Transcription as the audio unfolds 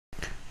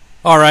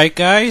Alright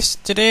guys,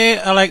 today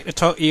I'd like to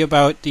talk to you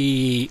about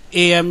the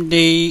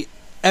AMD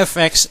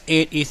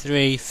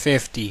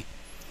FX8350.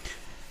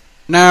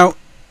 Now,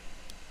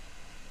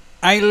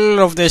 I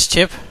love this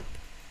chip.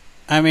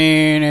 I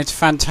mean, it's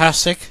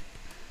fantastic.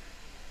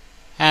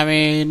 I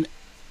mean,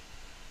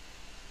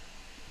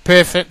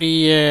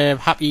 perfectly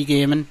happy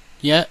gaming.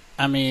 Yeah,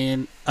 I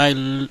mean,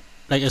 like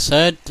I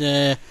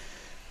said,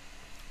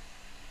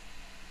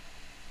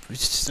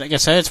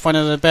 it's one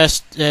of the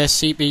best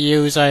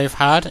CPUs I've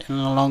had in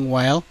a long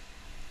while.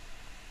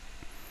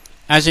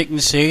 As you can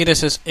see,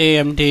 this is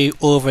AMD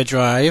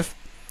Overdrive,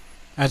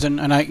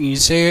 and I can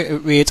see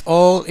it reads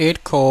all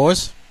 8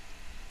 cores,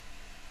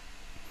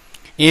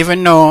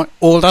 even though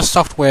older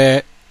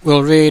software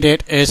will read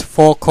it as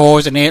 4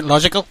 cores and 8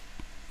 logical.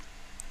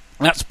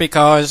 That's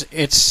because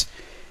it's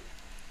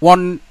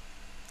one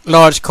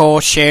large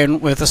core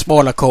sharing with a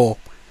smaller core.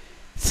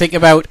 Think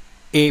about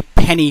a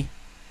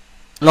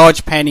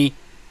large penny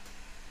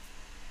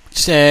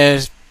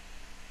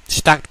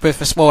stacked with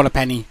a smaller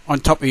penny on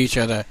top of each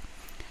other,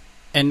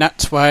 and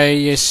that's why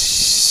you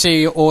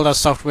see all the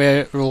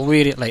software will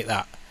read it like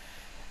that.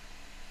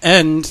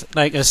 And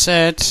like I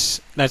said,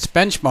 let's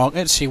benchmark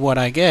it, see what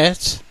I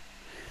get.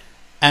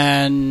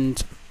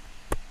 And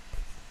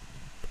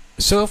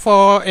so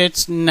far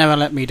it's never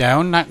let me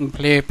down. I can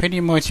play pretty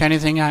much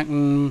anything I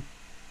can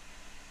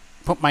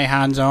put my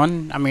hands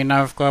on. I mean,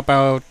 I've got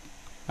about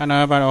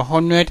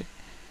 100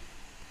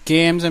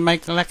 games in my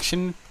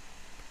collection.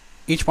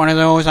 Each one of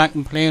those I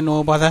can play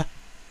no bother.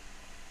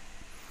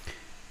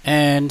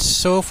 And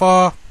so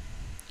far,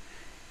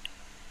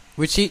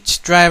 with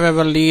each driver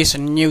release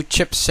and new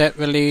chipset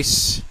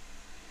release,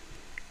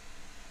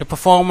 the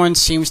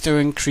performance seems to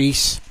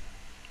increase.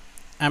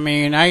 I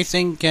mean, I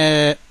think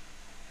a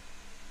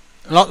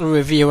lot of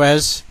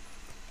reviewers,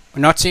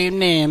 we're not saying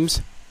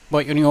names,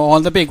 but you know, all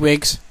the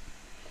bigwigs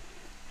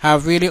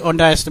have really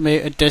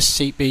underestimated this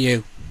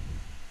CPU.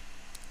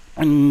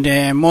 And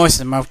most of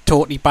them are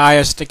totally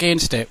biased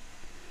against it,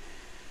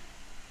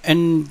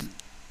 and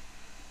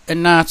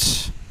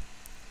that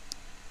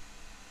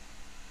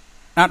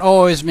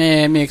always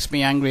makes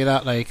me angry.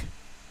 That, like,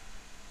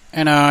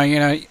 you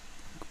know,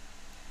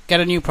 get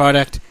a new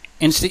product,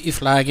 instantly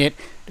flag it.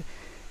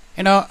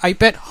 You know, I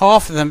bet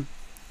half of them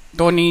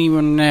don't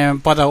even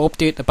bother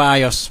update the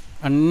BIOS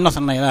and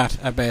nothing like that.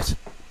 I bet.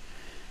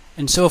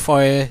 And so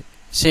far,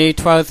 say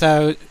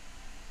 12,000.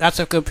 That's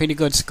a pretty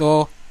good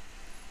score.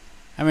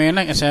 I mean,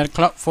 like I said,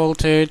 clock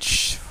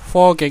voltage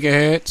 4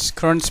 GHz,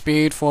 current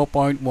speed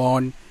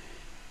 4.1,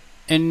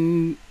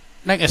 and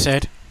like I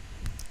said,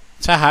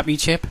 it's a happy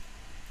chip.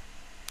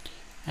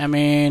 I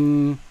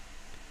mean,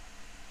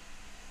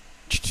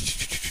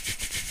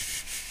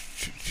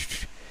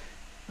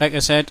 like I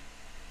said,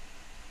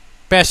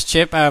 best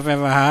chip I've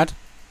ever had.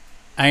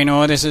 I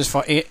know this is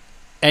for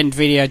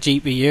NVIDIA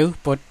GPU,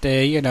 but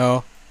you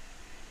know,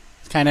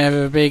 it's kind of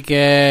a big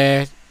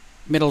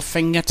middle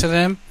finger to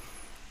them.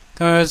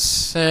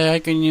 Because I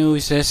can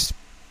use this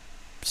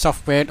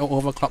software to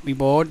overclock my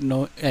board,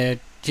 no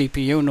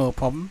GPU, no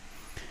problem.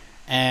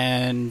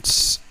 And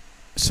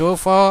so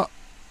far,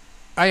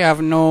 I have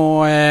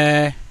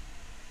no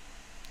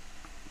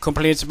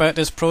complaints about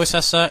this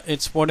processor.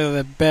 It's one of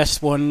the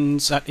best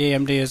ones that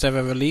AMD has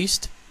ever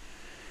released.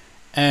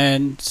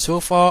 And so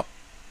far,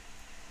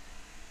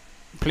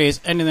 plays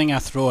anything I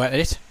throw at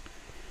it.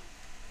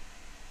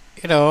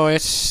 You know,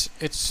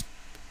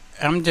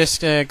 I'm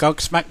just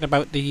gobsmacked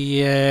about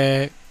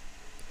the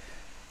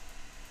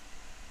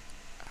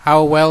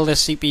how well the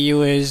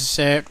CPU is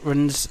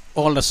runs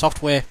all the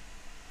software.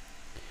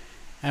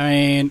 I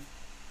mean,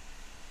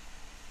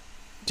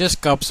 just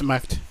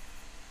gobsmacked.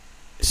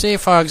 Say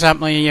for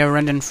example you're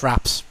running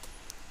Fraps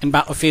in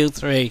Battlefield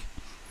 3.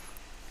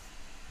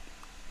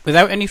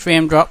 Without any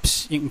frame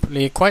drops, you can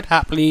play quite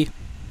happily.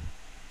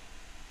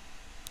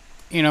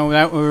 You know,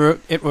 without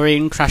it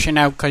worrying crashing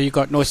out because you've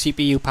got no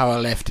CPU power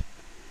left.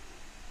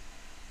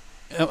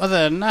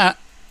 Other than that,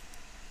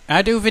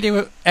 I do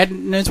video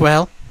editing as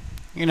well,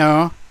 you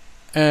know,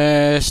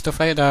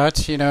 stuff like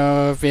that, you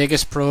know,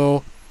 Vegas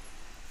Pro,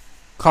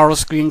 Coral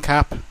Screen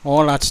Cap,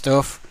 all that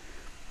stuff.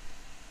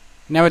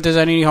 Never does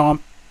any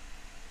harm.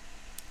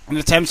 And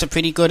the temps are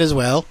pretty good as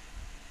well.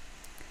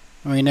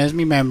 I mean, there's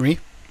my memory.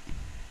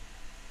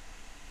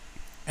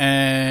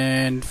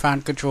 And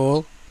fan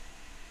control.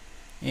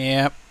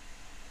 Yep.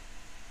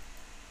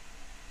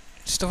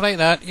 Stuff like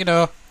that, you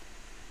know.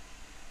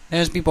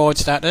 There's my board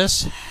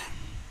status.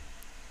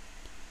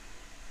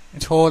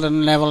 It's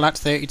holding level at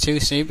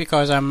 32C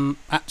because I'm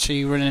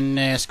actually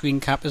running screen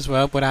cap as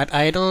well, but at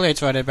idle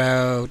it's right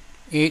about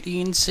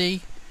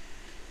 18C.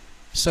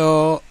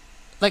 So,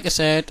 like I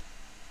said,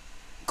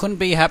 couldn't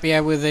be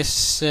happier with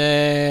this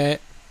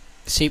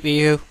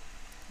CPU.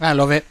 I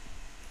love it.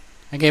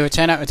 I gave it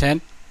 10 out of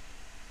 10.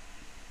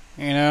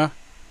 You know,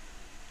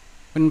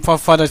 and for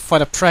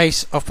the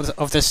price of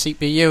this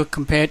CPU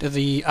compared to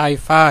the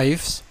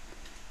i5s.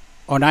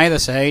 On either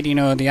side, you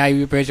know, the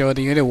Ivy Bridge or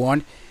the other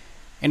one,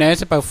 you know,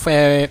 it's about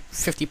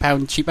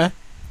 £50 cheaper.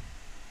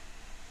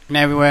 And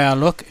everywhere I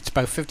look, it's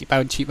about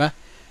 £50 cheaper.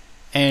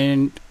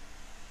 and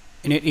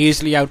it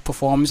easily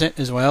outperforms it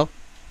as well.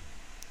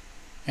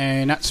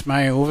 And that's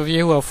my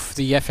overview of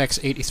the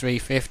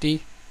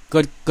FX8350.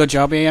 Good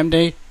job,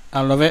 AMD.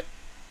 I love it.